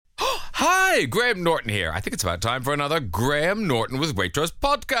Hi, Graham Norton here. I think it's about time for another Graham Norton with Waitrose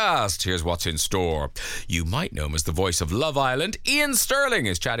podcast. Here's what's in store. You might know him as the voice of Love Island. Iain Stirling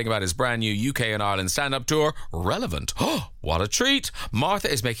is chatting about his brand new UK and Ireland stand-up tour, Relevant. Oh, what a treat. Martha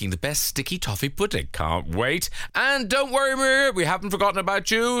is making the best sticky toffee pudding. Can't wait. And don't worry, Maria, we haven't forgotten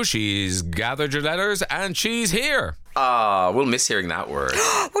about you. She's gathered your letters and she's here. We'll miss hearing that word.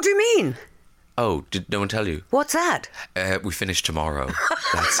 What do you mean? Oh, did no one tell you? What's that? We finish tomorrow.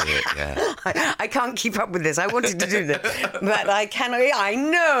 That's it, yeah. I can't keep up with this. I wanted to do this, but I cannot. I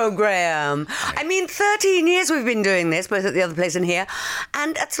know, Graham. I mean, 13 years we've been doing this, both at the other place and here,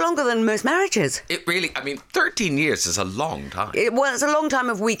 and that's longer than most marriages. It really, 13 years is a long time. It's a long time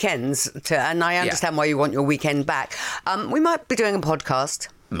of weekends, and I understand why you want your weekend back. We might be doing a podcast.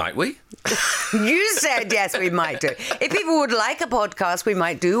 Might we? You said yes, we might do. If people would like a podcast, we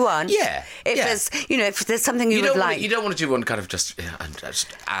might do one. Yeah. If there's something you would like. You don't want to do one kind of just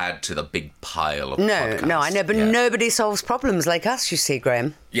add to the big pile of podcasts. No, I know, but nobody solves problems like us, you see,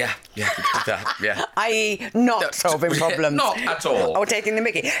 Graham. Yeah. I.e. not solving problems. Not at all. Or taking the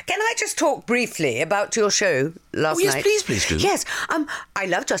mickey. Can I just talk briefly about your show last night? Yes, please do. Yes, I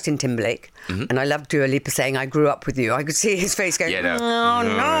love Justin Timberlake, and I love Dua Lipa saying, I grew up with you. I could see his face going,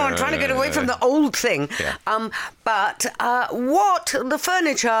 I'm trying to get away from the old thing. Yeah. What the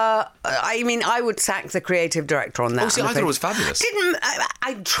furniture, I would sack the creative director on that. Oh, see, I thought it was fabulous.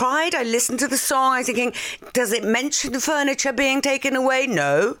 I tried, I listened to the song, I was thinking, does it mention the furniture being taken away?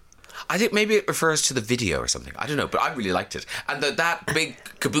 No. I think maybe it refers to the video or something. I don't know, but I really liked it. And that big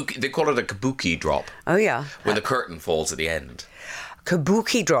kabuki, they call it a kabuki drop. Oh, yeah. When the curtain falls at the end.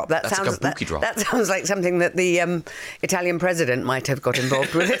 Kabuki drop. That's a kabuki drop. That sounds like something that the Italian president might have got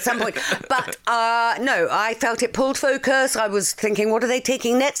involved with at some point. But no, I felt it pulled focus. I was thinking, what are they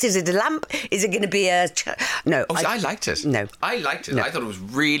taking next? Is it a lamp? Is it going to be a... No. Oh, I liked it. No. I liked it. No. I thought it was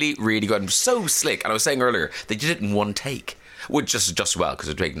really, really good and so slick. And I was saying earlier, they did it in one take. Would just well, because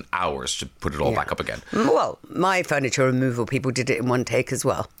it took hours to put it all back up again. Well, my furniture removal people did it in one take as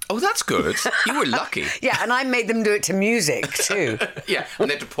well. Oh, that's good. You were lucky. Yeah, and I made them do it to music too. Yeah, and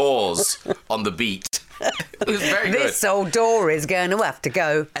they had to pause on the beat. It was very good. This old door is going to have to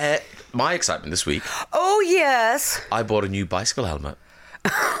go. My excitement this week. Oh, yes. I bought a new bicycle helmet.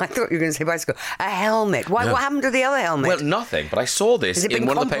 I thought you were going to say bicycle. A helmet. Why? No. What happened to the other helmet? Well, nothing, but I saw this in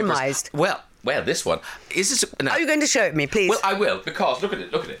one of the papers. Well, this one. Is this... No. Are you going to show it me, please? Well, I will, because look at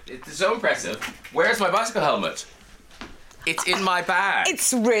it. It's so impressive. Where's my bicycle helmet? It's in my bag.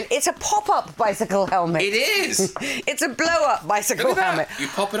 It's a pop-up bicycle helmet. It is. It's a blow-up bicycle Look at helmet. that. You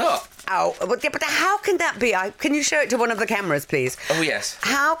pop it up. Oh, but how can that be? Can you show it to one of the cameras, please? Oh, yes.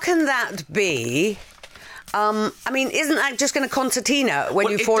 How can that be... isn't that just going to concertina when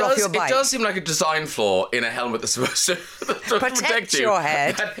you fall off your bike? It does seem like a design flaw in a helmet that's supposed to protect you. Your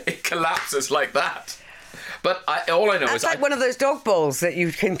head. It collapses like that. But all I know is... That's like one of those dog balls that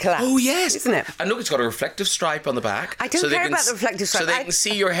you can collapse. Oh, yes. Isn't it? And look, it's got a reflective stripe on the back. I don't care about the reflective stripe. So they can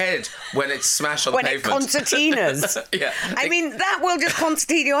see your head when it's smashed on the pavement. When it concertinas. Yeah. That will just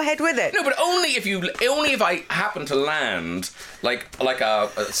concertina your head with it. No, but only if I happen to land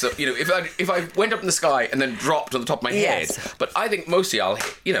if I went up in the sky and then dropped on the top of my head. But I think mostly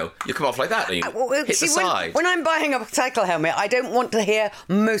you come off like that and you hit the side. When I'm buying a cycle helmet, I don't want to hear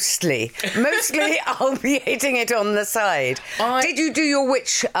mostly. Mostly I'll be hitting it on the side. Did you do your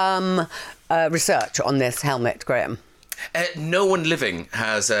witch research on this helmet, Graham? No one living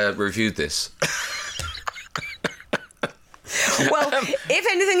has reviewed this. Well, if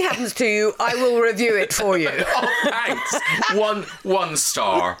anything happens to you, I will review it for you. Oh, thanks. One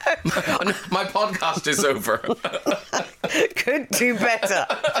star. My podcast is over. Could do better.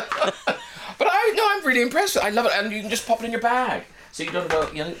 But I'm really impressed. I love it, and you can just pop it in your bag. So you don't go,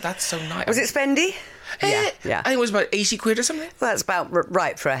 that's so nice. Was it spendy? Yeah. I think it was about 80 quid or something. Well, that's about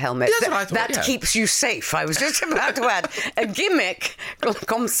right for a helmet. That's what I thought, that keeps you safe. I was just about to add a gimmick,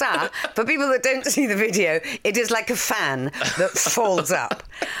 comme ça, for people that don't see the video. It is like a fan that folds up.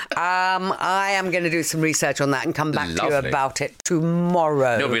 I am going to do some research on that and come back to you about it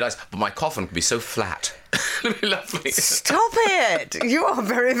tomorrow. Nobody likes, but my coffin can be so flat. It'll be lovely. Stop it! You are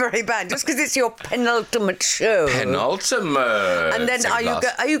very, very bad. Just because it's your penultimate show. Penultimate. And then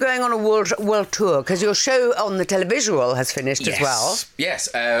are you going on a world tour? Because your show on the televisual has finished as well. Yes.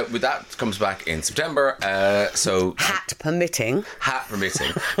 With that comes back in September. Hat permitting.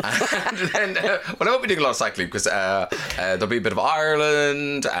 And then, I won't be doing a lot of cycling because there'll be a bit of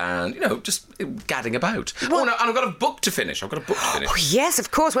Ireland and just gadding about. And I've got a book to finish. Oh yes,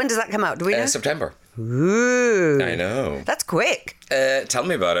 of course. When does that come out? Do we know? September. Ooh. I know. That's quick. Tell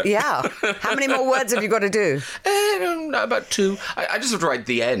me about it. Yeah. How many more words have you got to do? About 2. I just have to write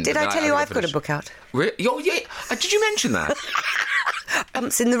the end. Did I tell you I've got a book out? Oh, yeah. Did you mention that?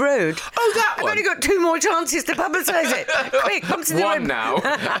 Bumps in the Road. Oh, that one. I've only got 2 more chances to publicise it. Quick, Bumps in the Road. One now.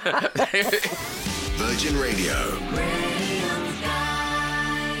 Virgin Radio.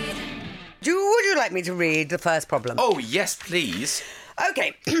 Would you like me to read the first problem? Oh, yes, please.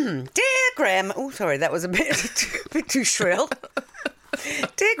 Okay. Dear Graham... Oh, sorry, that was a bit too shrill.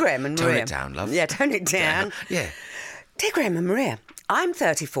 Dear Graham and Maria... Tone it down, love. Yeah, tone it down. Yeah. Dear Graham and Maria, I'm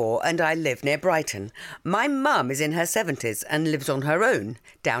 34 and I live near Brighton. My mum is in her 70s and lives on her own,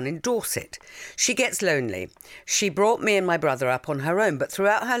 down in Dorset. She gets lonely. She brought me and my brother up on her own, but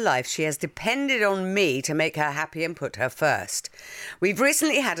throughout her life she has depended on me to make her happy and put her first. We've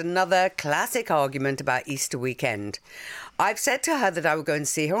recently had another classic argument about Easter weekend. I've said to her that I will go and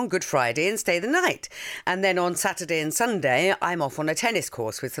see her on Good Friday and stay the night. And then on Saturday and Sunday, I'm off on a tennis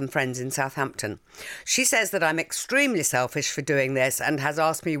course with some friends in Southampton. She says that I'm extremely selfish for doing this and has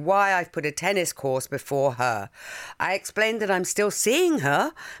asked me why I've put a tennis course before her. I explained that I'm still seeing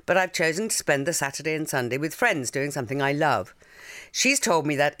her, but I've chosen to spend the Saturday and Sunday with friends doing something I love. She's told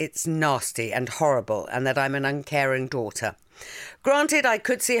me that it's nasty and horrible and that I'm an uncaring daughter. Granted, I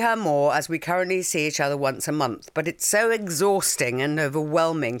could see her more as we currently see each other once a month, but it's so exhausting and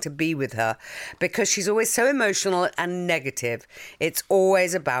overwhelming to be with her because she's always so emotional and negative. It's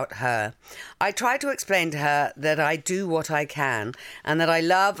always about her. I try to explain to her that I do what I can and that I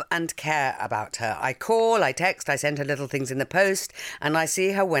love and care about her. I call, I text, I send her little things in the post, and I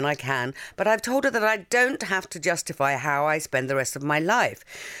see her when I can, but I've told her that I don't have to justify how I spend the rest of my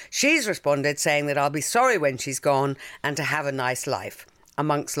life. She's responded saying that I'll be sorry when she's gone and to have a nice life,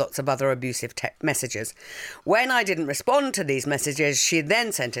 amongst lots of other abusive messages. When I didn't respond to these messages, she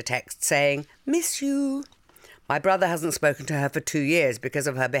then sent a text saying, "Miss you." My brother hasn't spoken to her for 2 years because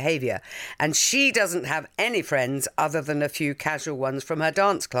of her behaviour, and she doesn't have any friends other than a few casual ones from her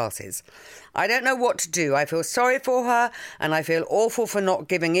dance classes. I don't know what to do. I feel sorry for her, and I feel awful for not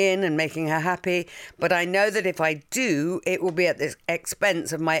giving in and making her happy, but I know that if I do, it will be at the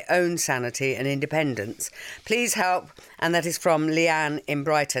expense of my own sanity and independence. Please help. And that is from Leanne in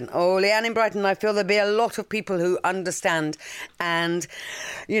Brighton. Oh, Leanne in Brighton, I feel there'll be a lot of people who understand and,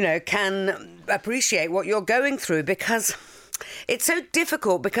 can appreciate what you're going through, because it's so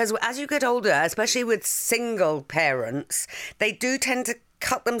difficult, because as you get older, especially with single parents, they do tend to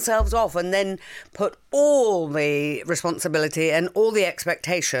cut themselves off and then put all the responsibility and all the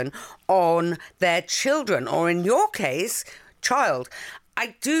expectation on their children, or in your case, child.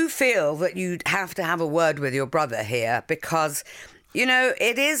 I do feel that you'd have to have a word with your brother here, because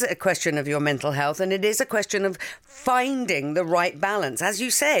it is a question of your mental health, and it is a question of finding the right balance, as you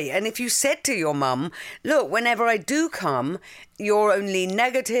say. And if you said to your mum, look, whenever I do come, you're only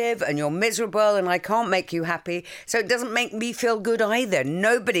negative and you're miserable and I can't make you happy, so it doesn't make me feel good either.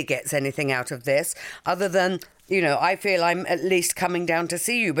 Nobody gets anything out of this other than, I feel I'm at least coming down to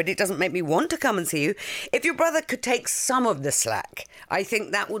see you, but it doesn't make me want to come and see you. If your brother could take some of the slack, I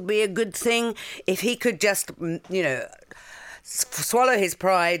think that would be a good thing. If he could just, swallow his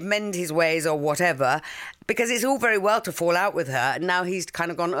pride, mend his ways or whatever, because it's all very well to fall out with her, and now he's kind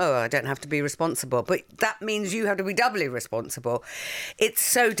of gone, I don't have to be responsible. But that means you have to be doubly responsible. It's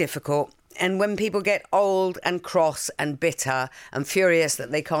so difficult. And when people get old and cross and bitter and furious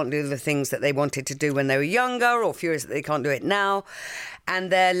that they can't do the things that they wanted to do when they were younger, or furious that they can't do it now,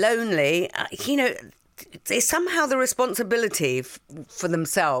 and they're lonely, somehow the responsibility for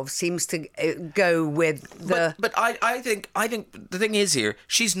themselves seems to go with the... But I think the thing is here,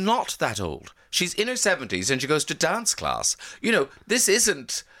 she's not that old. She's in her 70s and she goes to dance class. This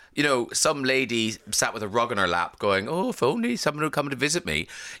isn't, some lady sat with a rug on her lap going, oh, if only someone would come to visit me.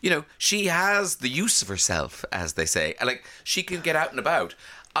 She has the use of herself, as they say. And, she can get out and about.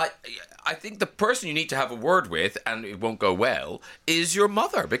 I think the person you need to have a word with, and it won't go well, is your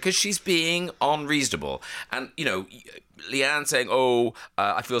mother, because she's being unreasonable. And, Leanne saying,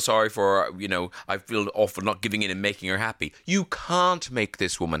 I feel sorry for her, I feel awful not giving in and making her happy. You can't make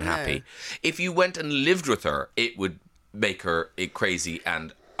this woman happy. No. If you went and lived with her, it would make her crazy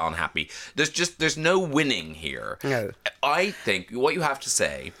and unhappy. There's no winning here. No. I think what you have to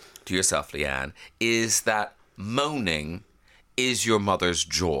say to yourself, Leanne, is that moaning is your mother's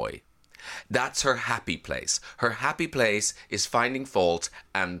joy. That's her happy place. Her happy place is finding fault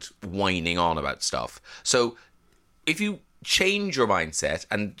and whining on about stuff. So if you change your mindset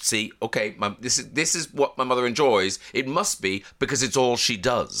and see, okay, this is what my mother enjoys. It must be because it's all she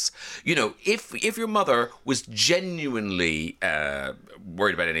does. You know, if your mother was genuinely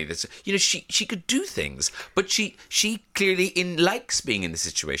worried about any of this, you know, she could do things, but she clearly likes being in the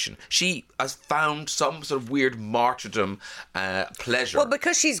situation. She has found some sort of weird martyrdom pleasure. Well,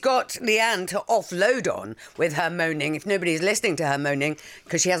 because she's got Leanne to offload on with her moaning. If nobody's listening to her moaning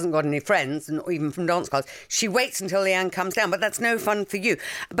because she hasn't got any friends, and even from dance class, she waits until Leanne comes down, but that's no fun for you.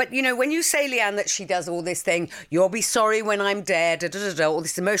 But, you know, when you say, Leanne, that she does all this thing, you'll be sorry when I'm dead, all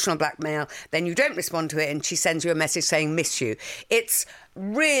this emotional blackmail, then you don't respond to it and she sends you a message saying miss you. It's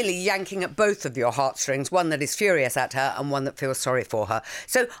really yanking at both of your heartstrings, one that is furious at her and one that feels sorry for her.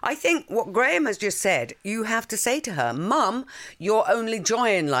 So I think what Graham has just said, you have to say to her, Mum, your only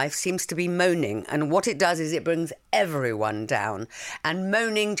joy in life seems to be moaning, and what it does is it brings everyone down, and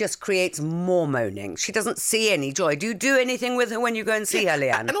moaning just creates more moaning. She doesn't see any joy. Do you do anything with her when you go and see her,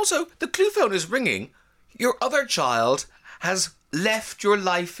 Leanne? And also, the clue phone is ringing. Your other child has left your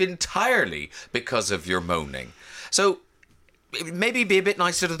life entirely because of your moaning. So maybe be a bit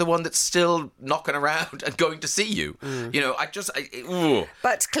nicer to the one that's still knocking around and going to see you. You know,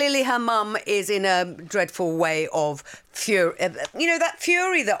 But clearly her mum is in a dreadful way of fury. You know, that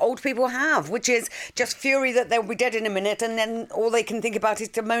fury that old people have, which is just fury that they'll be dead in a minute and then all they can think about is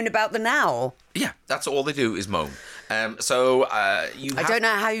to moan about the now. Yeah, that's all they do is moan. I don't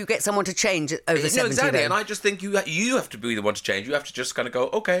know how you get someone to change over 70. No, exactly. Though. And I just think you have to be the one to change. You have to just kind of go,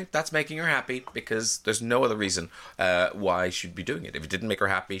 okay, that's making her happy, because there's no other reason why she'd be doing it. If it didn't make her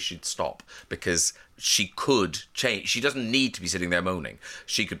happy, she'd stop, because she could change. She doesn't need to be sitting there moaning.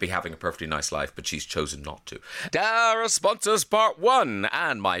 She could be having a perfectly nice life, but she's chosen not to. Our sponsors part 1,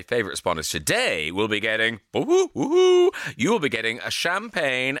 and my favourite sponsors today will be getting, you'll be getting a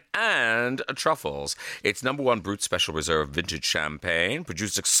champagne and a truffles. It's #1 Brut Special Reserve Vintage Champagne,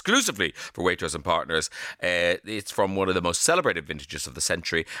 produced exclusively for Waitrose and Partners. It's from one of the most celebrated vintages of the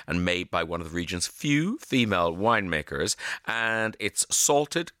century and made by one of the region's few female winemakers. And it's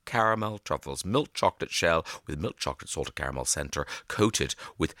salted caramel truffles, milk chocolate shell with milk chocolate salted caramel centre, coated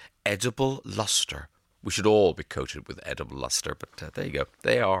with edible lustre. We should all be coated with edible lustre, but there you go.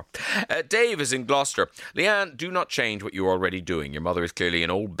 They are. Dave is in Gloucester. Leanne, do not change what you're already doing. Your mother is clearly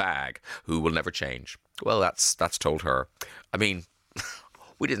an old bag who will never change. Well, that's told her. I mean,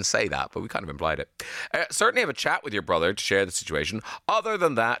 we didn't say that, but we kind of implied it. Certainly have a chat with your brother to share the situation. Other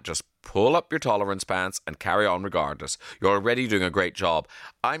than that, just pull up your tolerance pants and carry on regardless. You're already doing a great job.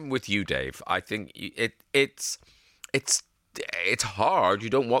 I'm with you, Dave. I think it's hard. You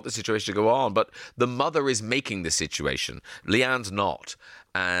don't want the situation to go on, but the mother is making the situation. Leanne's not.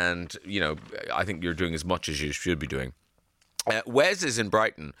 And, you know, I think you're doing as much as you should be doing. Wes is in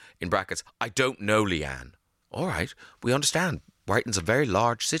Brighton, in brackets. I don't know Leanne. All right, we understand. Brighton's a very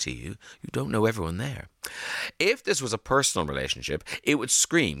large city. You don't know everyone there. If this was a personal relationship, it would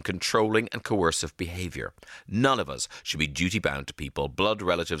scream controlling and coercive behaviour. None of us should be duty-bound to people, blood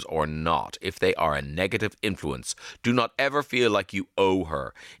relatives or not, if they are a negative influence. Do not ever feel like you owe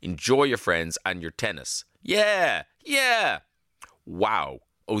her. Enjoy your friends and your tennis. Yeah. Wow.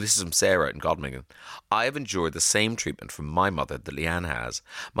 Oh, this is from Sarah in Godmingham. I have endured the same treatment from my mother that Leanne has.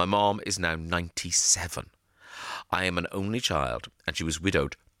 My mom is now 97. I am an only child, and she was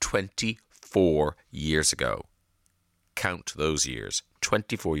widowed 24 years ago. Count those years.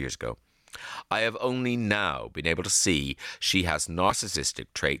 24 years ago. I have only now been able to see she has narcissistic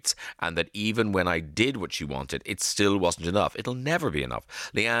traits, and that even when I did what she wanted, it still wasn't enough. It'll never be enough.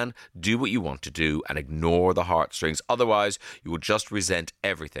 Leanne, do what you want to do and ignore the heartstrings. Otherwise, you will just resent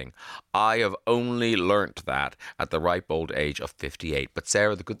everything. I have only learnt that at the ripe old age of 58. But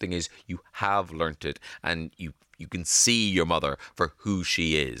Sarah, the good thing is you have learnt it, and you can see your mother for who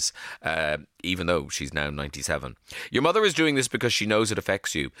she is, even though she's now 97. Your mother is doing this because she knows it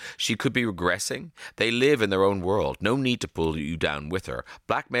affects you. She could be regressing. They live in their own world. No need to pull you down with her.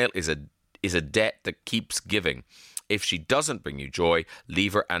 Blackmail is a debt that keeps giving. If she doesn't bring you joy,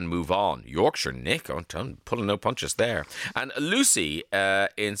 leave her and move on. Yorkshire Nick, I'm pulling no punches there. And Lucy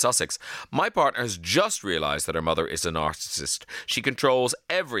in Sussex. My partner has just realised that her mother is a narcissist. She controls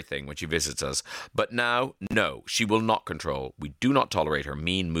everything when she visits us. But now, no, she will not control. We do not tolerate her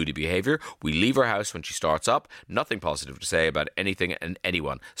mean, moody behaviour. We leave her house when she starts up. Nothing positive to say about anything and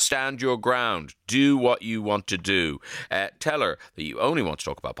anyone. Stand your ground. Do what you want to do. Tell her that you only want to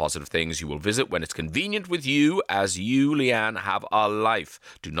talk about positive things. You will visit when it's convenient with you, as You, Leanne, have a life.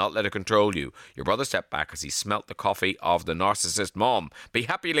 Do not let it control you. Your brother stepped back as he smelt the coffee of the narcissist mom. Be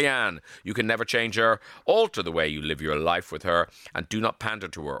happy, Leanne. You can never change her. Alter the way you live your life with her, and do not pander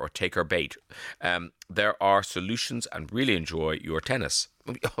to her or take her bait. There are solutions, and really enjoy your tennis.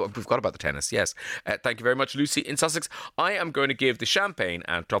 Oh, we've got about the tennis, yes. Thank you very much, Lucy in Sussex. I am going to give the champagne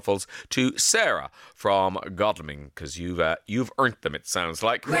and truffles to Sarah from Godalming, because you've earned them, it sounds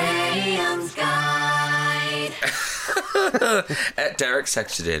like. Graham's Guide. Derek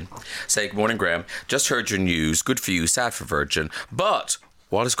texted in, saying, "Good morning, Graham. Just heard your news. Good for you, sad for Virgin. But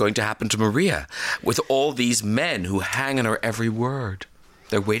what is going to happen to Maria with all these men who hang on her every word?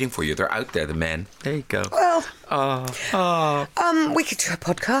 They're waiting for you. They're out there, the men. There you go." Well, we could do a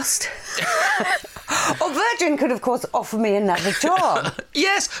podcast. Or Virgin could, of course, offer me another job.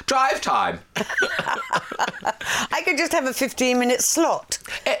 Yes, drive time. I could just have a 15-minute slot.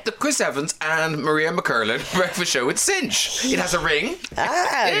 The Chris Evans and Maria McCurlin breakfast show with Cinch. It has a ring.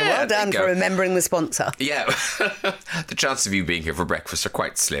 Well done for remembering the sponsor. Yeah. The chances of you being here for breakfast are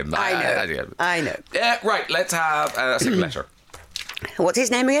quite slim. I know. Right, let's have a second letter. What's his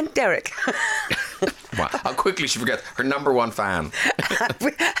name again? Derek. Wow, how quickly she forgets her number one fan.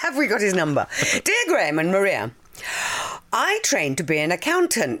 Have we got his number? Dear Graham and Maria, I trained to be an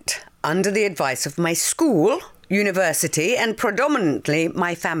accountant under the advice of my school, university, and predominantly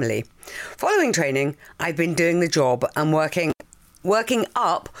my family. Following training, I've been doing the job and working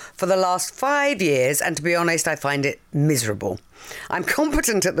up for the last 5 years, and to be honest, I find it miserable. I'm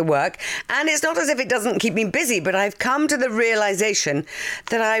competent at the work, and it's not as if it doesn't keep me busy, but I've come to the realisation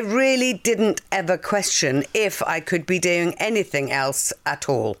that I really didn't ever question if I could be doing anything else at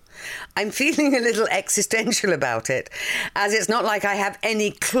all. I'm feeling a little existential about it, as it's not like I have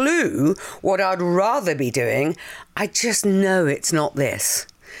any clue what I'd rather be doing. I just know it's not this.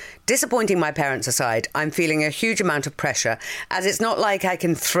 Disappointing my parents aside, I'm feeling a huge amount of pressure, as it's not like I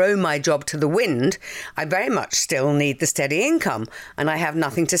can throw my job to the wind. I very much still need the steady income, and I have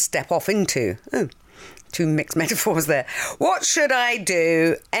nothing to step off into. Oh, two mixed metaphors there. What should I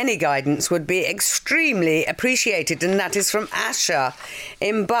do? Any guidance would be extremely appreciated, and that is from Asher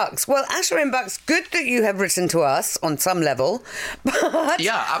in Bucks. Well, Asher in Bucks, good that you have written to us on some level, but...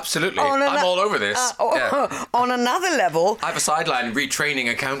 Yeah, absolutely. I'm all over this. On another level... I have a sideline retraining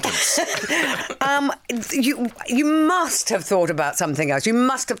accountants. You must have thought about something else. You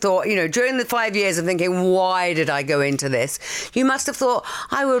must have thought, during the 5 years of thinking, why did I go into this? You must have thought,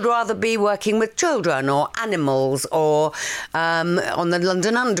 I would rather be working with children or animals or on the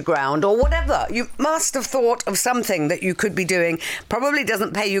London Underground or whatever. You must have thought of something that you could be doing. Probably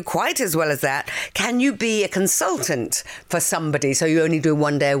doesn't pay you quite as well as that. Can you be a consultant for somebody so you only do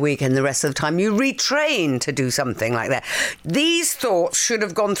 1 day a week and the rest of the time you retrain to do something like that? These thoughts should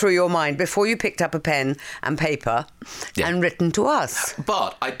have gone through your mind before you picked up a pen and paper and written to us.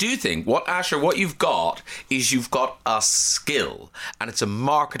 But I do think what you've got is you've got a skill, and it's a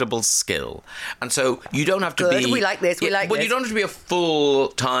marketable skill. And so you don't have to be... We like this. You don't have to be a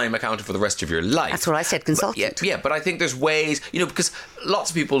full-time accountant for the rest of your life. That's what I said, consultant. But I think there's ways, because lots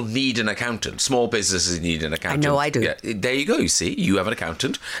of people need an accountant. Small businesses need an accountant. I know I do. Yeah, there you go, you see. You have an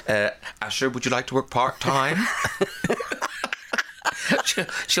accountant. Asher, would you like to work part-time?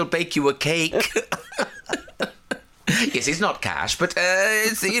 She'll bake you a cake. Yes, it's not cash, but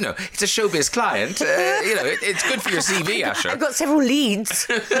it's a showbiz client. It's good for your CV, Asher. I've got several leads.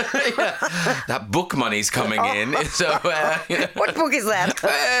 That book money's coming in. So, what book is that?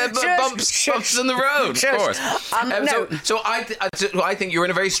 Bumps in the road, of course. So I think you're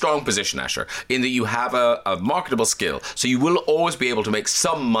in a very strong position, Asher, in that you have a marketable skill. So you will always be able to make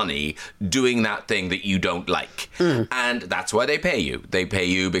some money doing that thing that you don't like. And that's why they pay you. They pay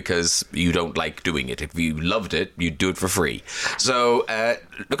you because you don't like doing it. If you loved it, you'd do it for free. So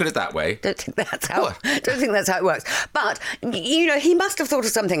look at it that way. Don't think that's how it works. But he must have thought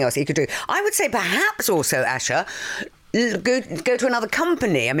of something else he could do. I would say perhaps also, Asher, go to another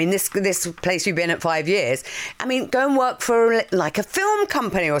company. I mean, this place you've been at 5 years. I mean, go and work for like a film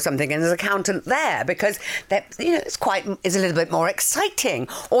company or something, and as an accountant there, because it's a little bit more exciting,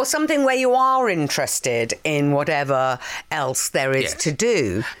 or something where you are interested in whatever else there is to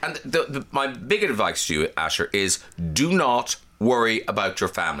do. And my big advice to you, Asher, is do not worry about your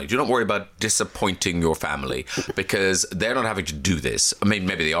family. Do not worry about disappointing your family, because they're not having to do this. I mean,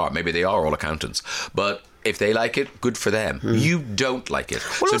 maybe they are all accountants, but If they like it, good for them. You don't like it.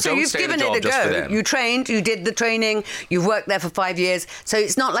 Well, so also, don't you've stay in the given job it a just for go. them. You trained, you did the training, you've worked there for 5 years. So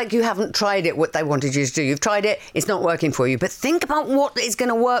it's not like you haven't tried it, what they wanted you to do. You've tried it, it's not working for you. But think about what is going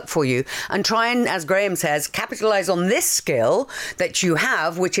to work for you and try and, as Graham says, capitalise on this skill that you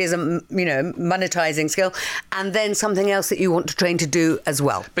have, which is a monetising skill, and then something else that you want to train to do as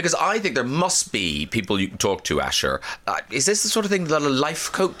well. Because I think there must be people you can talk to, Asher. Is this the sort of thing that a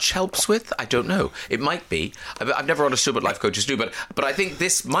life coach helps with? I don't know. It might be. I've never understood what life coaches do, but I think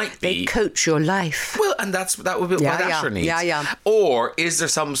this might be. They coach your life. Well, and that would be what Asher needs. Yeah. Or is there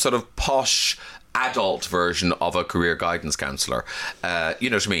some sort of posh adult version of a career guidance counsellor? You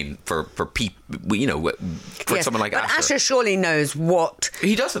know what I mean? For someone like Asher. But Asher surely knows what.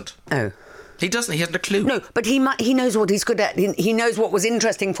 He doesn't. Oh. He doesn't. He hasn't a clue. No, but he knows what he's good at. He knows what was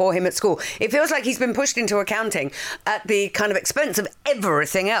interesting for him at school. It feels like he's been pushed into accounting at the kind of expense of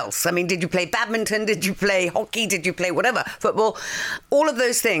everything else. I mean, did you play badminton? Did you play hockey? Did you play whatever? Football? All of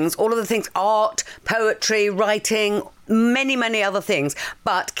those things, art, poetry, writing, many other things,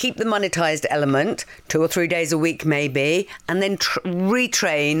 but keep the monetised element 2 or 3 days a week maybe, and then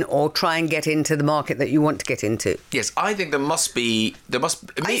retrain or try and get into the market that you want to get into. Yes, I think there must.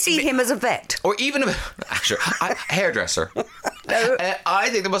 I see him as a vet. Or even hairdresser. No. I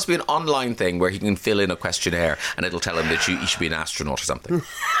think there must be an online thing where he can fill in a questionnaire and it'll tell him that he should be an astronaut or something.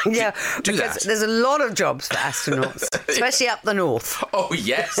 Yeah, do because that. There's a lot of jobs for astronauts, especially up the north. Oh,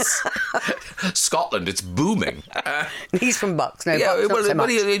 yes. Scotland, it's booming. He's from Bucks. No, Yeah, Bucks, not so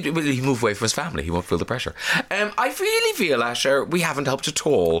much. he moved away from his family. He won't feel the pressure. I really feel, Asher, we haven't helped at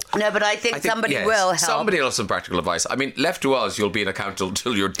all. No, but I think somebody will help. Somebody will have some practical advice. I mean, left to us, you'll be an accountant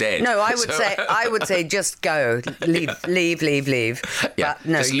until you're dead. No, I would say just go. Leave. Yeah, but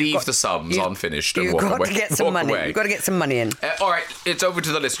no, just leave the sums unfinished and walk away. You've got to get some money. Away. You've got to get some money in. All right, it's over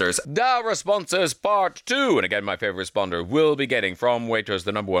to the listeners. The responses part 2. And again, my favourite responder will be getting from Waitrose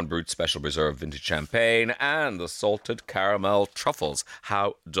the #1 Brut Special Reserve Vintage Champagne and the salted caramel truffles.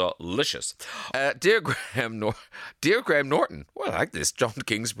 How delicious. Dear Graham Norton. Well, I like this. John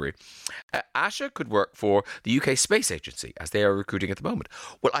Kingsbury. Asha could work for the UK Space Agency as they are recruiting at the moment.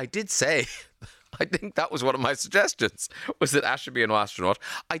 Well, I did say... I think that was one of my suggestions, was that Ash should be an astronaut.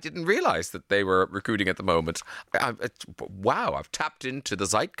 I didn't realise that they were recruiting at the moment. Wow, I've tapped into the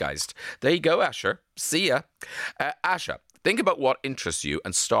zeitgeist. There you go, Asher. See ya. Asha, think about what interests you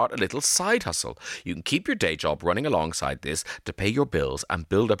and start a little side hustle. You can keep your day job running alongside this to pay your bills and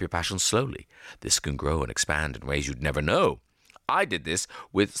build up your passion slowly. This can grow and expand in ways you'd never know. I did this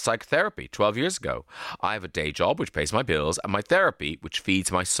with psychotherapy 12 years ago. I have a day job which pays my bills and my therapy which feeds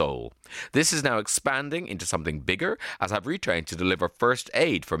my soul. This is now expanding into something bigger as I've retrained to deliver first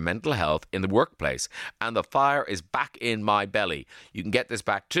aid for mental health in the workplace, and the fire is back in my belly. You can get this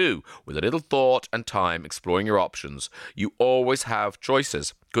back too with a little thought and time exploring your options. You always have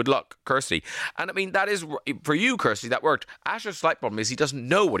choices. Good luck, Kirsty. And I mean, that is, for you, Kirsty, that worked. Asher's slight problem is he doesn't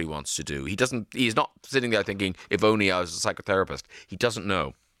know what he wants to do. He's not sitting there thinking, if only I was a psychotherapist. He doesn't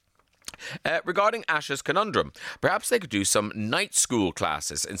know. Regarding Asha's conundrum, perhaps they could do some night school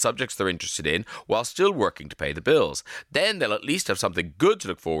classes in subjects they're interested in while still working to pay the bills. Then they'll at least have something good to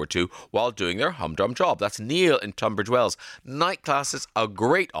look forward to while doing their humdrum job. That's Neil in Tunbridge Wells. Night classes, a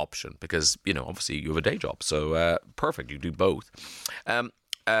great option because, obviously you have a day job. So perfect, you do both.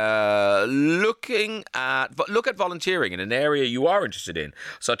 Look at volunteering in an area you are interested in,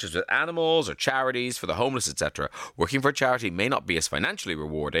 such as with animals or charities for the homeless, etc. Working for a charity may not be as financially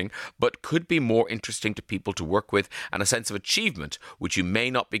rewarding, but could be more interesting to people to work with and a sense of achievement, which you may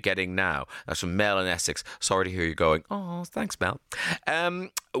not be getting now. That's from Mel in Essex. Sorry to hear you going, oh, thanks, Mel.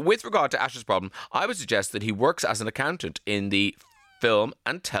 With regard to Ash's problem, I would suggest that he works as an accountant in the film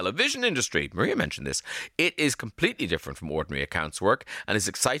and television industry. Maria mentioned this. It is completely different from ordinary accounts work and is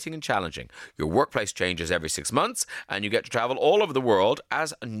exciting and challenging. Your workplace changes every 6 months and you get to travel all over the world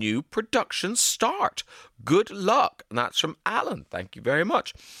as new productions start. Good luck. And that's from Alan. Thank you very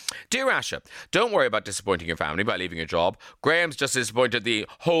much. Dear Asha, don't worry about disappointing your family by leaving your job. Graham's just disappointed the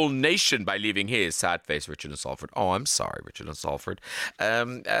whole nation by leaving his. Sad face, Richard and Salford. Oh, I'm sorry, Richard and Salford.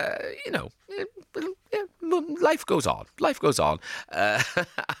 Life goes on.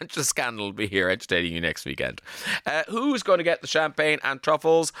 Angela Scandal will be here entertaining you next weekend. Who's going to get the champagne and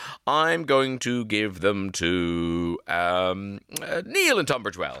truffles? I'm going to give them to Neil in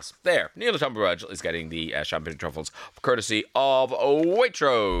Tunbridge Wells. There, Neil in Tunbridge Wells is getting the champagne and truffles, courtesy of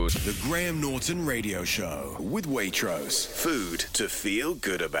Waitrose. The Graham Norton Radio Show with Waitrose. Food to feel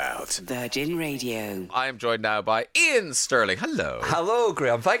good about. Virgin Radio. I am joined now by Iain Stirling. Hello. Hello,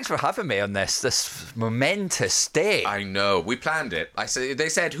 Graham. Thanks for having me on this momentous momentous day. I know. We planned it. They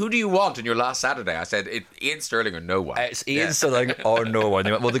said, who do you want on your last Saturday? I said, Iain Stirling or no one. It's Iain Stirling or no one.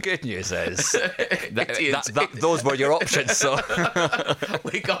 They went, well, the good news is those were your options. So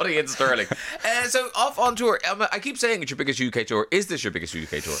we got Iain Stirling. So off on tour. I keep saying it's your biggest UK tour. Is this your biggest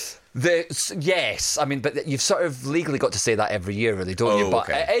UK tour? Yes, I mean, but you've sort of legally got to say that every year, really, don't you? But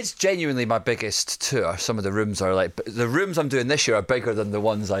okay. it is genuinely my biggest tour. Some of the rooms are like, the rooms I'm doing this year are bigger than the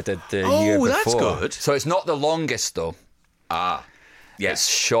ones I did the year before. That's good. So it's not the longest though. Yes. It's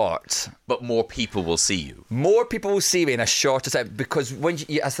short. But more people will see you. More people will see me in a shorter time because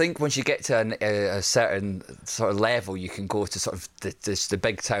I think once you get to a certain sort of level, you can go to sort of the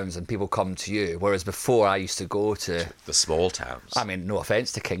big towns and people come to you. Whereas before, I used to go to the small towns. I mean, no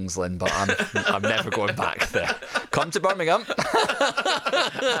offence to Kingsland, but I'm never going back there. Come to Birmingham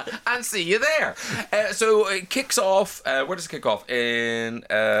and see you there. So it kicks off. Where does it kick off? In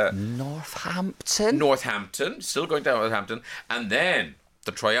Northampton. Still going down Northampton, and then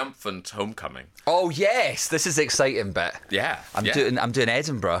the triumphant homecoming. Oh yes, this is the exciting bit. Yeah, I'm doing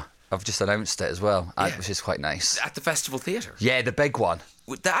Edinburgh. I've just announced it as well, which is quite nice. At the Festival Theatre. Yeah, the big one.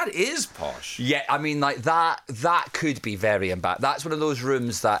 That is posh. Yeah, I mean, like that could be very embarrassing. That's one of those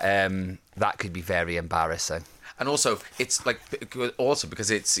rooms that could be very embarrassing. And also, it's like because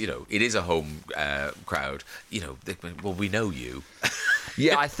it's it is a home crowd. Well, we know you.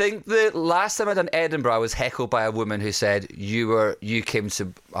 Yeah, I think the last time I done Edinburgh, I was heckled by a woman who said you came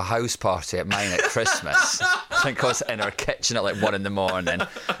to a house party at mine at Christmas. I think I was in her kitchen at like 1 a.m,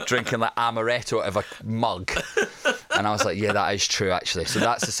 drinking like amaretto out of a mug. And I was like, yeah, that is true actually. So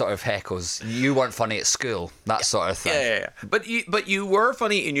that's the sort of heckles. You weren't funny at school, that sort of thing. Yeah. But you were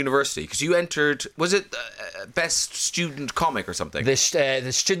funny in university because you entered. Was it best student comic or something? The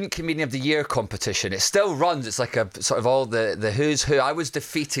Student Comedian of the Year competition. It still runs. It's like a sort of all the who's who. I was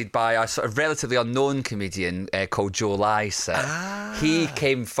defeated by a sort of relatively unknown comedian called Joe Lycett. He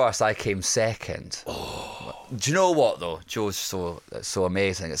came first. I came second. Do you know what though? Joe's so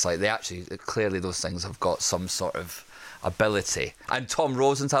amazing. It's like clearly those things have got some sort of ability. And Tom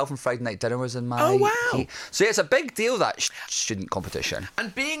Rosenthal from Friday Night Dinner was in my... Oh, wow. So yeah, it's a big deal, that student competition.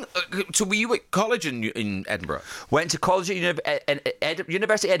 And being... so were you at college in Edinburgh? Went to college at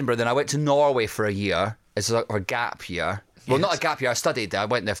University of Edinburgh, then I went to Norway for a year. It's a gap year. Well, not a gap year. I studied there. I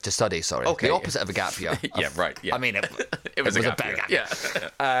went there to study, sorry. Okay. The opposite of a gap year. Yeah, right. Yeah. I mean, it was a big gap year.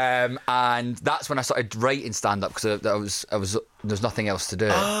 Yeah. And that's when I started writing stand-up because there's nothing else to do.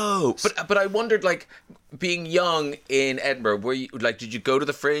 Oh, but I wondered, like, being young in Edinburgh, were you, like, did you go to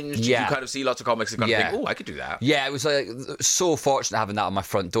the Fringe? Did you kind of see lots of comics and kind of think, oh, I could do that? Yeah, it was so fortunate having that on my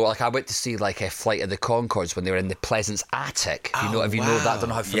front door. Like, I went to see like a Flight of the Conchords when they were in the Pleasance attic. If you know that, I don't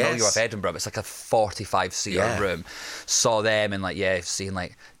know how familiar you are with Edinburgh, but it's like a 45-seater room. Saw them and seeing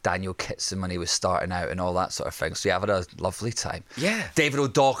like Daniel Kitson when he was starting out and all that sort of thing. So yeah, I've had a lovely time. Yeah. David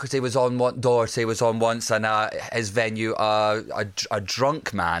O'Doherty was on once, and his venue, a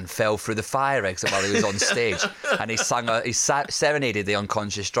drunk man fell through the fire exit while he was on stage, and he serenaded the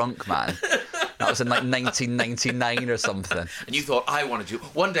unconscious drunk man. That was in like 1999 or something. And you thought,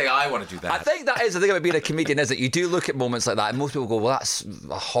 one day I want to do that. I think that is the thing about being a comedian, is that you do look at moments like that and most people go, well, that's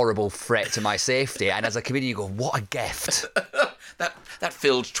a horrible threat to my safety. And as a comedian, you go, what a gift. That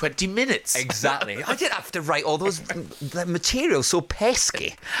filled 20 minutes. Exactly. I didn't have to write all those materials so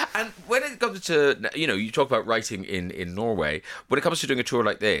pesky. And when it comes to, you talk about writing in Norway, when it comes to doing a tour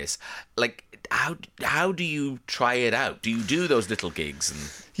like this, like, how do you try it out? Do you do those little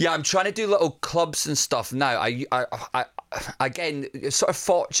gigs? Yeah, I'm trying to do little clubs and stuff now. I again, it's sort of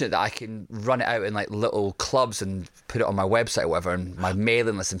fortunate that I can run it out in like little clubs and put it on my website or whatever, and my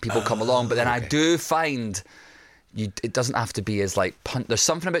mailing list, and people come along. But then I do find it doesn't have to be as like there's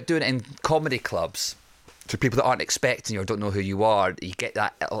something about doing it in comedy clubs. For people that aren't expecting you or don't know who you are, you get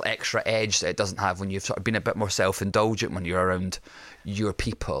that little extra edge that it doesn't have when you've sort of been a bit more self-indulgent when you're around your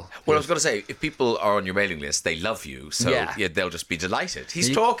people. Well, I was going to say, if people are on your mailing list, they love you, so they'll just be delighted. He's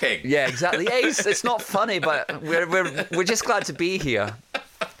talking. Yeah, exactly. Yeah, it's not funny, but we're just glad to be here.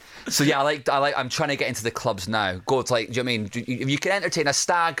 So yeah, I'm trying to get into the clubs now. Go to, like, do you know what I mean? If you can entertain a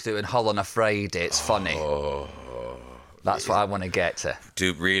stag do in Hull on a Friday, it's funny. That's what I want to get to.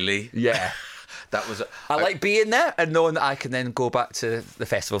 Do really? Yeah. I like being there and knowing that I can then go back to the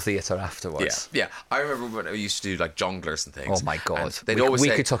Festival Theatre afterwards. Yeah. I remember when I used to do like jonglers and things. Oh my God. We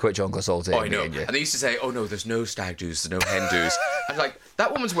could talk about jonglers all day. Oh, I know. And they used to say, oh no, there's no stag do's, there's no hen do's. I was like,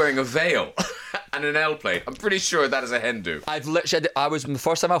 that woman's wearing a veil and an L plate. I'm pretty sure that is a hen do. The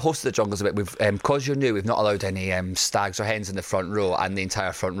first time I hosted the jonglers a bit, because you're new, we've not allowed any stags or hens in the front row, and the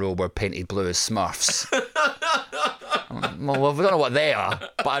entire front row were painted blue as Smurfs. I'm Well, we don't know what they are,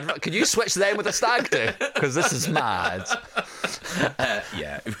 but could you switch them with a stag do? Because this is mad.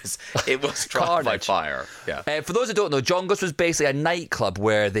 It was trial by fire. Yeah. For those who don't know, John Goes was basically a nightclub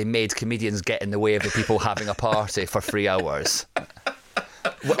where they made comedians get in the way of the people having a party for 3 hours.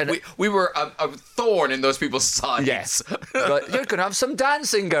 We were a thorn in those people's sides. Yes. But you're going to have some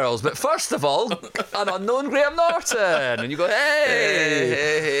dancing girls, but first of all, an unknown Graham Norton. And you go,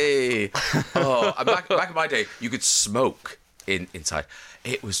 hey. Oh, and back in my day, you could smoke inside.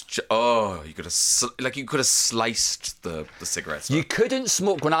 It was you could have sliced the cigarettes. You couldn't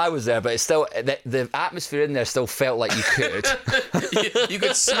smoke when I was there, but it's still the atmosphere in there still felt like you could. you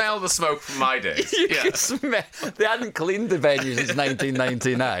could smell the smoke from my days. You could smell. They hadn't cleaned the venue since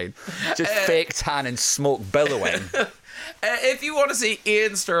 1999. Just fake tan and smoke billowing. If you want to see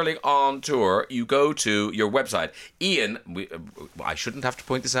Iain Stirling on tour, you go to your website. Iain, I shouldn't have to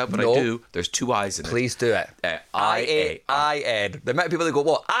point this out, but I do. There's 2 I's in it. Please do it. I-A-I-N. The amount of people that go,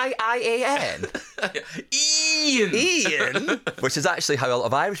 what? I-I-A-N? Iain. Which is actually how a lot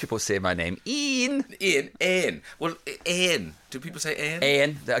of Irish people say my name. Iain. Iain. Well, Iain. Do people say Iain?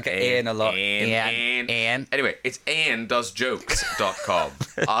 Iain. I get Iain a lot. Iain. Anyway, it's IainDoesJokes.com.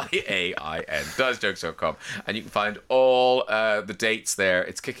 IAIN, doesjokes.com. And you can find all the dates there.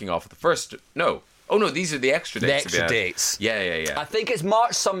 It's kicking off the first... No. Oh, no, these are the extra dates. The extra dates. Yeah. I think it's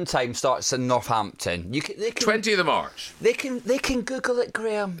March sometime, starts in Northampton. They can, 20th of March. They can Google it,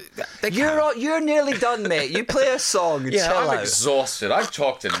 Graham. You're nearly done, mate. You play a song and chill out. I'm exhausted. I've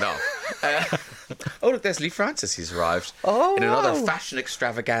talked enough. Oh, look, there's Lee Francis. He's arrived in another fashion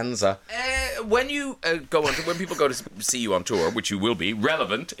extravaganza. When you when people go to see you on tour, which you will be,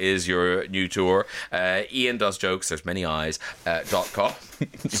 Relevant is your new tour. Iain Does Jokes. There's many eyes.com.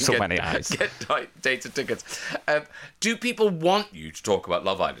 So many eyes. Get dates and tickets. Do people want you to talk about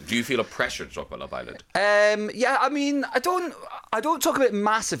Love Island? Do you feel a pressure to talk about Love Island? Yeah, I mean, I don't talk about it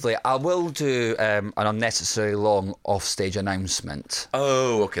massively. I will do an unnecessarily long offstage announcement.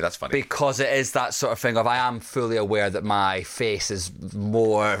 Oh, okay, that's funny. Because it is that sort of thing of I am fully aware that my face is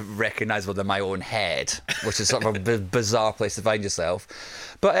more recognisable than my own head, which is sort of a bizarre place to find yourself.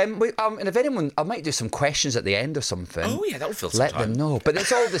 But and if anyone, I might do some questions at the end or something. Oh yeah, that'll fill some Let time. them know. But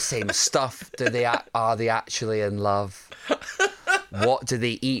it's all the same stuff. Are they actually in love? What do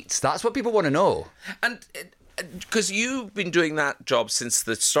they eat? That's what people want to know. And because you've been doing that job since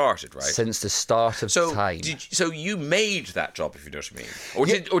it started, right? Since the start of time. So you made that job, if you know what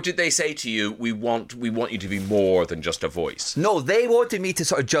I mean, or did they say to you, we want you to be more than just a voice? No, they wanted me to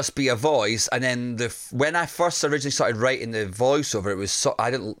sort of just be a voice, and then when I first originally started writing the voiceover, it was I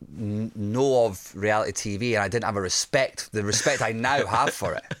didn't know of reality TV, and I didn't have the respect I now have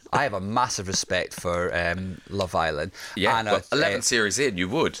for it. I have a massive respect for Love Island. Yeah, and 11 series in, you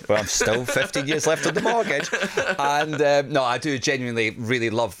would. Well, I'm still 15 years left on the mortgage. And no, I do genuinely really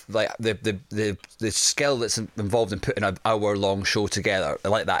love like the skill that's involved in putting an hour-long show together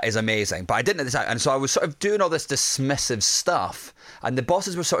like that is amazing. But I didn't at the time, and so I was sort of doing all this dismissive stuff, and the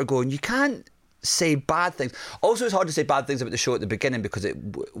bosses were sort of going, "You can't say bad things." Also, it's hard to say bad things about the show at the beginning because it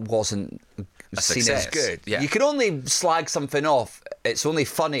wasn't seen as good. Yeah. You can only slag something off. It's only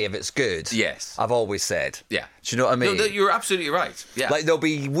funny if it's good. Yes. I've always said. Yeah. Do you know what I mean? No, you're absolutely right. Yeah. Like there'll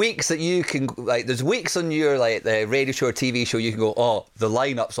be weeks that you can there's weeks on your like the radio show or TV show you can go, oh, the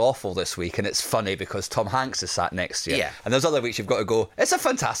lineup's awful this week and it's funny because Tom Hanks is sat next to you. Yeah. And there's other weeks you've got to go, it's a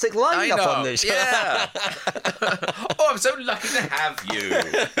fantastic lineup on this show. Yeah. Oh, I'm so lucky to have you.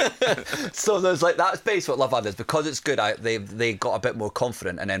 So there's like that's basically what Love Island is. Because it's good, they got a bit more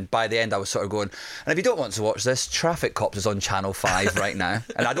confident, and then by the end I was sort of going, and if you don't want to watch this, Traffic Cops is on Channel 5 right now.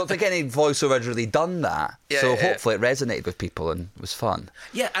 And I don't think any voiceover had really done that. So hopefully it resonated with people and was fun.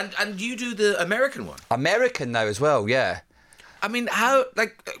 Yeah, and you do the American one. American now as well, yeah. I mean, how,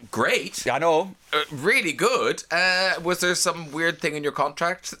 great. I know. Really good. Was there some weird thing in your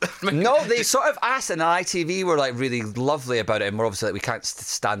contract? No, they sort of asked, and ITV were like really lovely about it, and we're obviously like, we can't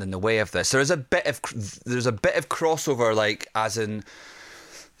stand in the way of this. There's a bit of crossover, like as in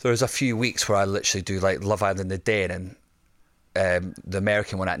there's a few weeks where I literally do like Love Island in the day and then the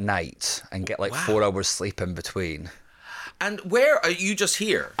American one at night and get like 4 hours sleep in between. And where are you just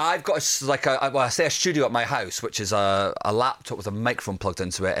here? I've got I say a studio at my house, which is a laptop with a microphone plugged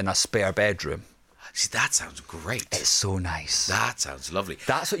into it in a spare bedroom. See, that sounds great. It's so nice. That sounds lovely.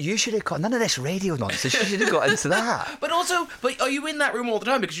 That's what you should have got. None of this radio nonsense. You should have got into that. But are you in that room all the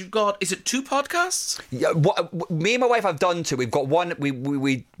time? Because you've got, is it 2 podcasts? Yeah, me and my wife have done 2. We've got one.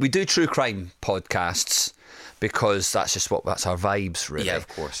 We do true crime podcasts. because that's our vibes, really. Yeah, of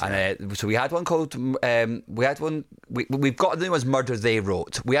course. And so we had one called we've got the new one's Murder They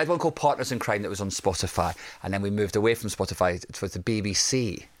Wrote. We had one called Partners in Crime that was on Spotify, and then we moved away from Spotify to the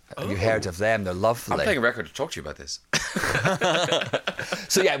BBC. Have you heard of them? They're lovely. I'm playing a record to talk to you about this.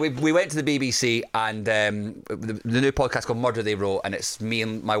 So yeah, we went to the BBC, and the new podcast called Murder They Wrote, and it's me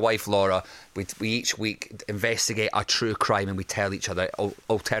and my wife Laura. We each week investigate a true crime, and we tell each other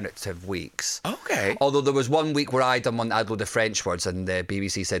alternative weeks. Okay. Although there was one week where I'd load of French words, and the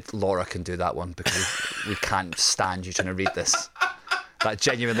BBC said Laura can do that one because we can't stand you trying to read this. That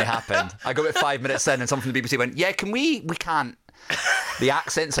genuinely happened. I got it 5 minutes in, and someone from the BBC went, "Yeah, can we? We can't. The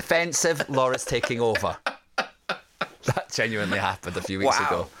accent's offensive. Laura's taking over." That genuinely happened a few weeks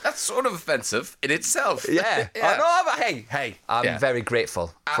ago. That's sort of offensive in itself. Yeah. Yeah. Oh, no, but hey, I'm very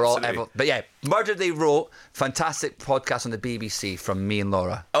grateful for all. But yeah, Murder They Wrote, fantastic podcast on the BBC from me and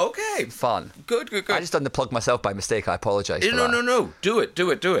Laura. Okay. Fun. Good. I just done the plug myself by mistake. I apologise. No. Do it.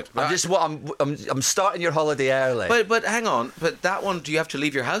 I'm starting your holiday early. But hang on. But that one, do you have to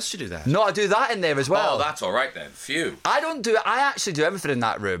leave your house to do that? No, I do that in there as well. Oh, that's all right then. Phew. I don't do it. I actually do everything in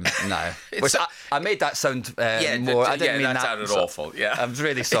that room now. Which I made that sound more. I didn't mean that. Sounded awful. Yeah. I'm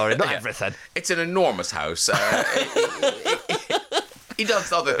really sorry. Not everything. It's an enormous house. He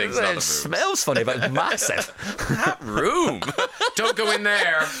does other things in other rooms. It smells funny, but it's massive. That room. Don't go in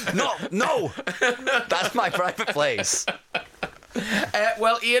there. No. That's my private place.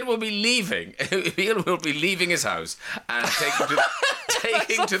 Well, Iain will be leaving. Iain will be leaving his house and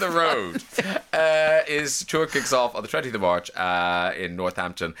taking to the road. His tour kicks off on the 20th of March in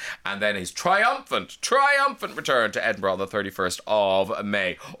Northampton, and then his triumphant return to Edinburgh on the 31st of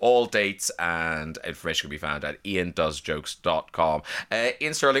May. All dates and information can be found at iandoesjokes.com.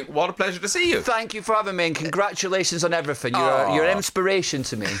 Iain Stirling, what a pleasure to see you. Thank you for having me, and congratulations on everything. You're an inspiration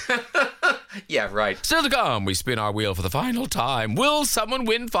to me. Yeah, right. Still to come, we spin our wheel for the final time. Will someone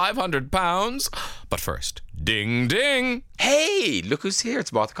win £500? But first, ding ding. Hey, look who's here.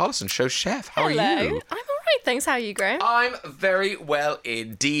 It's Martha Collison, show chef. How are you? I'm all right, thanks. How are you, Graham? I'm very well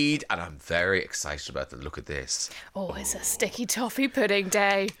indeed, and I'm very excited about the look at this. Oh, it's a sticky toffee pudding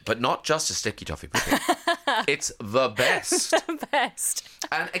day. But not just a sticky toffee pudding. It's the best. The best.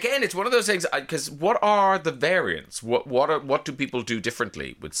 And again, it's one of those things, because what are the variants? What do people do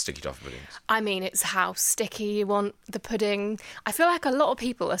differently with sticky toffee puddings? I mean, it's how sticky you want the pudding. I feel like a lot of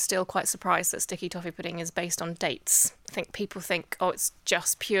people are still quite surprised that sticky toffee pudding is based on dates. I think people think, oh, it's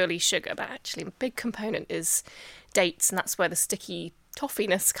just purely sugar, but actually a big component is dates, and that's where the sticky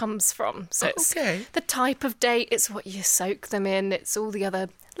toffiness comes from. So it's the type of date, it's what you soak them in, it's all the other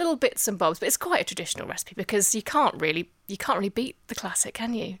little bits and bobs, but it's quite a traditional recipe because you can't really beat the classic,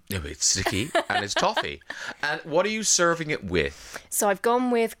 can you? No, but it's sticky and it's toffee. And what are you serving it with? So I've gone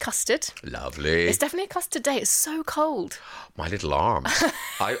with custard. Lovely. It's definitely a custard day. It's so cold. My little arms.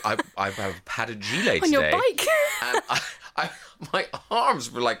 I've had a gilet on today. Your bike. And my arms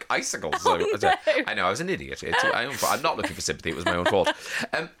were like icicles. Oh, no. I know, I was an idiot. I'm not looking for sympathy. It was my own fault.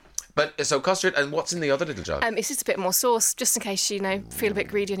 But so custard, and what's in the other little jug? It's just a bit more sauce, just in case you feel a bit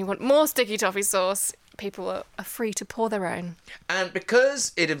greedy and you want more sticky toffee sauce. People are free to pour their own. And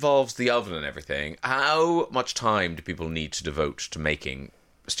because it involves the oven and everything, how much time do people need to devote to making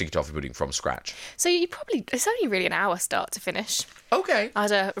sticky toffee pudding from scratch? So it's only really an hour start to finish. Okay. I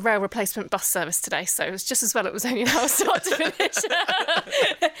had a rail replacement bus service today, so it was just as well it was only an hour start to finish.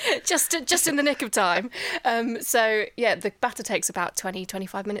 just in the nick of time. So, yeah, the batter takes about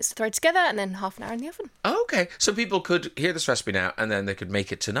 20-25 minutes to throw together and then half an hour in the oven. Okay. So people could hear this recipe now and then they could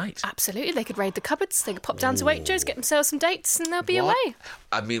make it tonight. Absolutely. They could raid the cupboards, they could pop down to Waitrose, get themselves some dates, and they'll be away.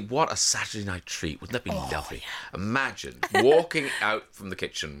 I mean, what a Saturday night treat. Wouldn't that be lovely? Yeah. Imagine walking out from the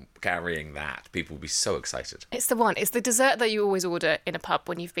kitchen carrying that. People would be so excited. It's the one. It's the dessert that you always order in a pub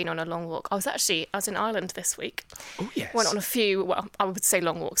when you've been on a long walk. I was in Ireland this week. Oh, yes. Went on a few, well, I would say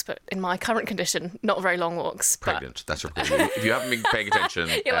long walks, but in my current condition, not very long walks. Pregnant. That's her. If you haven't been paying attention,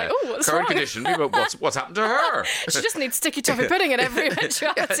 you're like, oh, what's current wrong? condition, what's happened to her? She just needs sticky toffee pudding in every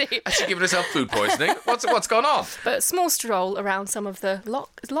eventuality. Has she given herself food poisoning? What's gone on? But a small stroll around some of the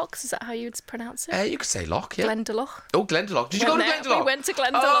locks, is that how you would pronounce it? You could say lock, yeah. Glendalough. Oh, Glendalough. Did you go to Glendalough? We went to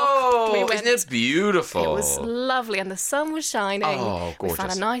Glendalough. Oh, isn't it beautiful? It was lovely and the sun was shining. Oh, gorgeous. We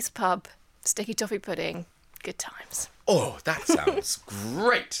found a nice pub, sticky toffee pudding, good times. Oh, that sounds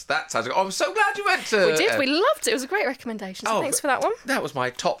great. That sounds. Oh, I'm so glad you went to. We did. We loved it. It was a great recommendation. So thanks for that one. That was my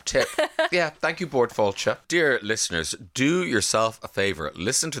top tip. Yeah, thank you, Board Fulcher. Dear listeners, do yourself a favour.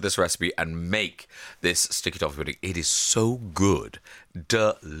 Listen to this recipe and make this sticky toffee pudding. It is so good.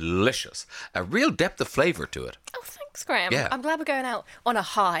 Delicious. A real depth of flavour to it. Oh, thanks, Graham. Yeah. I'm glad we're going out on a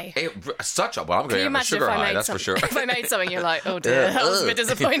high. I'm going on a sugar high, that's for sure. If I made something, you're like, oh dear, that was a bit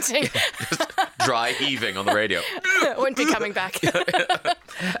disappointing. Dry heaving on the radio. Won't be coming back.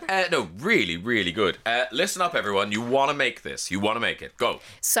 No, really, really good. Listen up, everyone. You want to make this. You want to make it. Go.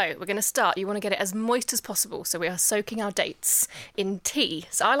 So we're going to start. You want to get it as moist as possible. So we are soaking our dates in tea.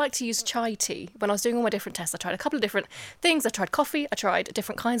 So I like to use chai tea. When I was doing all my different tests, I tried a couple of different things. I tried coffee. I tried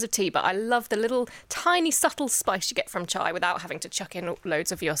different kinds of tea. But I love the little tiny subtle spice you get from chai without having to chuck in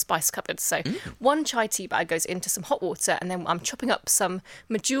loads of your spice cupboard. So one chai tea bag goes into some hot water, and then I'm chopping up some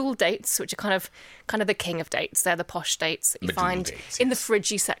medjool dates, which are kind of the king of dates. They're the posh dates that you find in the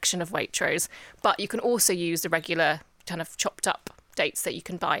fridgy section of Waitrose. But you can also use the regular kind of chopped up dates that you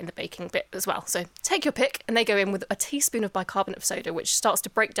can buy in the baking bit as well. So take your pick, and they go in with a teaspoon of bicarbonate of soda, which starts to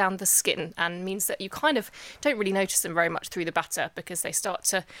break down the skin and means that you kind of don't really notice them very much through the batter because they start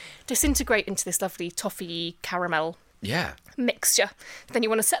to disintegrate into this lovely toffee caramel mixture. Then you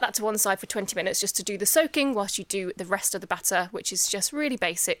want to set that to one side for 20 minutes just to do the soaking whilst you do the rest of the batter, which is just really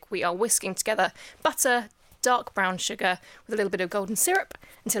basic. We are whisking together butter, dark brown sugar with a little bit of golden syrup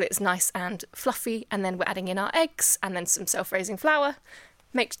until it's nice and fluffy, and then we're adding in our eggs and then some self-raising flour.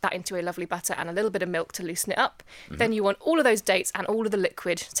 Make that into a lovely butter and a little bit of milk to loosen it up. Then you want all of those dates and all of the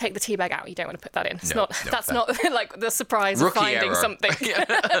liquid. Take the tea bag out. You don't want to put that in. That's not like the surprise of finding error. something.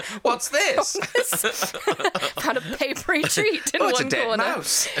 What's this? Found a papery treat in it's one a dead corner.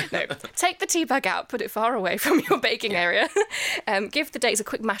 mouse. No, take the tea bag out, put it far away from your baking area. Give the dates a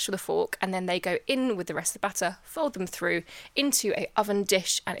quick mash with a fork, and then they go in with the rest of the batter. Fold them through into a oven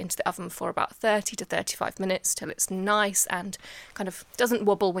dish and into the oven for about 30 to 35 minutes till it's nice and kind of doesn't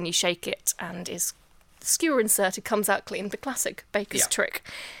wobble when you shake it and is skewer inserted, comes out clean, the classic baker's trick.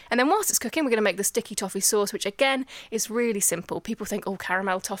 And then whilst it's cooking, we're going to make the sticky toffee sauce, which again is really simple. People think, oh,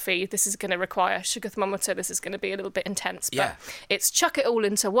 caramel toffee, this is going to require a sugar thermometer, this is going to be a little bit intense. But it's chuck it all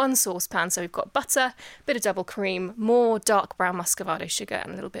into one saucepan. So we've got butter, bit of double cream, more dark brown muscovado sugar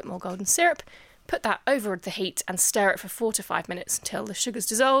and a little bit more golden syrup. Put that over the heat and stir it for 4 to 5 minutes until the sugar's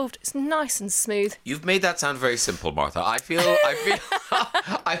dissolved. It's nice and smooth. You've made that sound very simple, Martha. I feel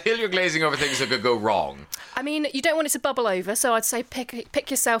you're glazing over things that could go wrong. I mean, you don't want it to bubble over, so I'd say pick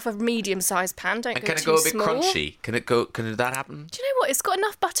yourself a medium-sized pan. Don't And go can too it go a bit small. crunchy? Can that happen? Do you know what? It's got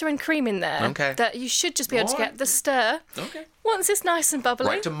enough butter and cream in there that you should just be able to get the stir. Okay. Once it's nice and bubbly.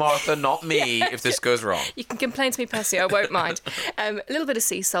 Right to Martha, not me, if this goes wrong. You can complain to me personally, I won't mind. A little bit of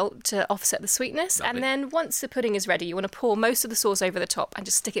sea salt to offset the sweetness. Lovely. And then once the pudding is ready, you want to pour most of the sauce over the top and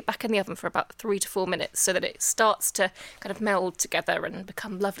just stick it back in the oven for about 3 to 4 minutes so that it starts to kind of meld together and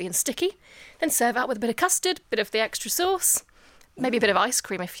become lovely and sticky. Then serve out with a bit of custard, bit of the extra sauce, maybe a bit of ice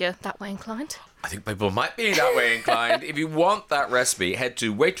cream if you're that way inclined. I think people might be that way inclined. If you want that recipe, head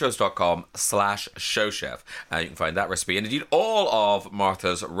to waitrose.com/showchef. You can find that recipe. And indeed, all of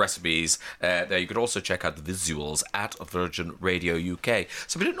Martha's recipes there. You could also check out the visuals at Virgin Radio UK.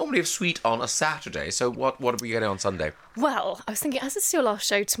 So we don't normally have sweet on a Saturday. So what are we getting on Sunday? Well, I was thinking, as it's your last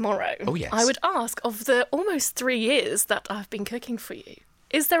show tomorrow, yes. I would ask, of the almost 3 years that I've been cooking for you,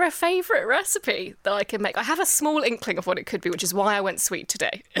 is there a favourite recipe that I can make? I have a small inkling of what it could be, which is why I went sweet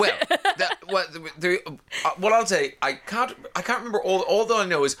today. Well, what I'll say, I can't remember all that I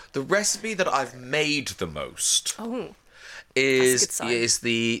know is the recipe that I've made the most. Is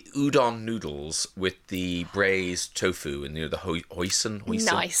the udon noodles with the braised tofu and the hoisin.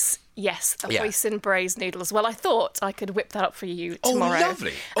 Nice. Yes, the hoisin braised noodles. Well, I thought I could whip that up for you tomorrow. Oh,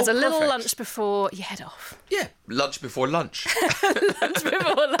 lovely. As a little perfect. lunch before you head off. Yeah, lunch before lunch. Lunch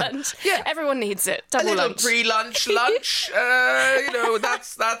before lunch. Yeah. Everyone needs it. A Double little lunch. pre-lunch lunch.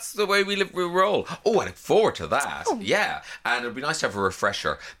 That's the way we roll. Oh, I look forward to that. Oh. Yeah, and it'd be nice to have a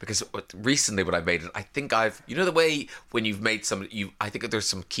refresher because recently when I made it, I think the way when you've made some, I think there's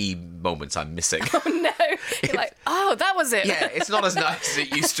some key moments I'm missing. Oh no! You're like, oh, that was it. Yeah, it's not as nice as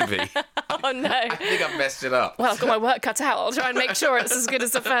it used to be. Oh no! I think I've messed it up. Well, I've got my work cut out. I'll try and make sure it's as good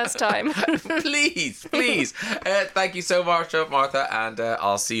as the first time. Please. Thank you so much, Martha, and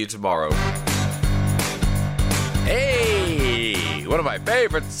I'll see you tomorrow. Hey, one of my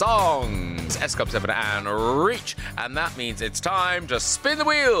favourite songs, S Cup 7 and Reach, and that means it's time to spin the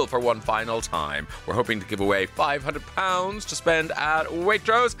wheel for one final time. We're hoping to give away £500 to spend at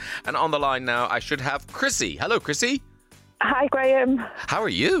Waitrose, and on the line now I should have Chrissy. Hello, Chrissy. Hi, Graham. How are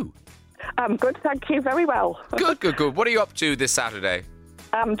you? I'm good, thank you. Very well. Good. What are you up to this Saturday?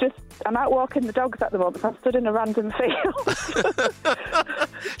 I'm out walking the dogs at the moment. I'm stood in a random field.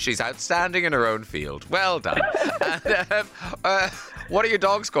 She's outstanding in her own field. Well done. And, what are your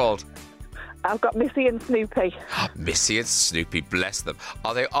dogs called? I've got Missy and Snoopy. Missy and Snoopy, bless them.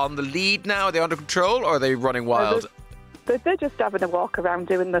 Are they on the lead now? Are they under control, or are they running wild? They're just having a walk around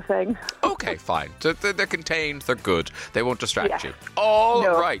doing the thing. Okay, fine. So they're contained, they're good. They won't distract Yeah. you. All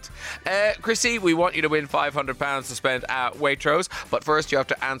No. right. Chrissy, we want you to win £500 to spend at Waitrose, but first you have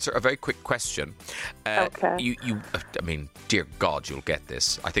to answer a very quick question. Okay. I mean, dear God, you'll get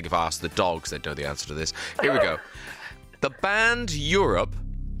this. I think if I asked the dogs, they'd know the answer to this. Here we go. The band Europe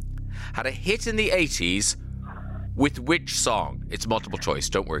had a hit in the 80s with which song? It's multiple choice.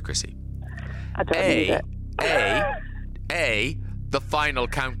 Don't worry, Chrissy. I don't need it. A, the final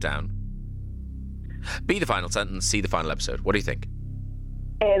countdown. B, the final sentence. C, the final episode. What do you think?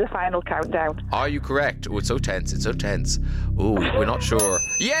 A, the final countdown. Are you correct? Oh, it's so tense. It's so tense. Oh, we're not sure.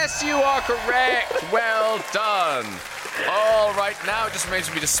 Yes, you are correct. Well done. All right, now it just remains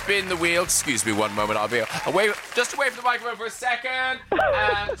for me to spin the wheel. Excuse me one moment. I'll be away from the microphone for a second.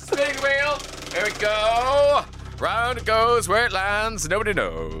 And spinning the wheel. Here we go. Round it goes. Where it lands, nobody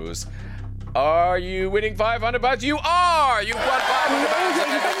knows. Are you winning £500? You are! You've won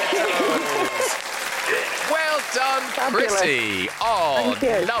 £500. Well done, Fabulous. Chrissy. Oh, Thank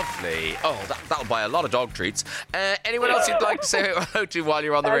you. lovely. Oh, that'll buy a lot of dog treats. Anyone else you'd like to say hello to while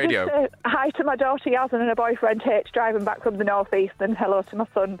you're on the radio? Just, hi to my daughter Yasmin and her boyfriend H driving back from the northeast, and hello to my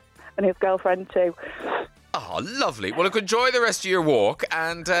son and his girlfriend too. Oh, lovely. Well, look, enjoy the rest of your walk.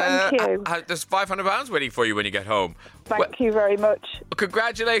 And Thank you. There's £500 waiting for you when you get home. Thank you very much.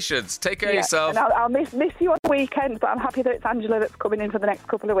 Congratulations. Take care of yourself. And I'll miss you on the weekend, but I'm happy that it's Angela that's coming in for the next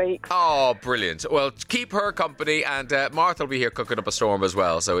couple of weeks. Oh, brilliant. Well, keep her company, and Martha will be here cooking up a storm as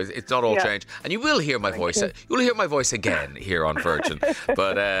well, so it's not all changed. And you will hear my voice. You'll hear my voice again here on Virgin,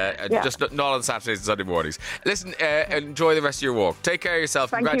 but just not on Saturdays and Sunday mornings. Listen, enjoy the rest of your walk. Take care of yourself.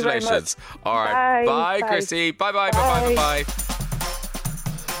 Thank you very Congratulations. much. All right. Bye. Bye, Chrissy. Bye-bye. Bye. Bye-bye.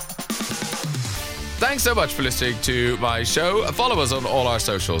 Thanks so much for listening to my show. Follow us on all our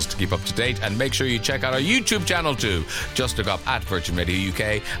socials to keep up to date, and make sure you check out our YouTube channel too. Just look up at Virgin Radio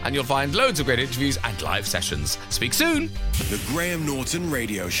UK and you'll find loads of great interviews and live sessions. Speak soon. The Graham Norton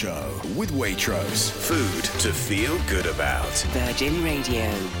Radio Show with Waitrose. Food to feel good about. Virgin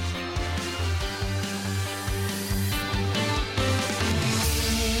Radio.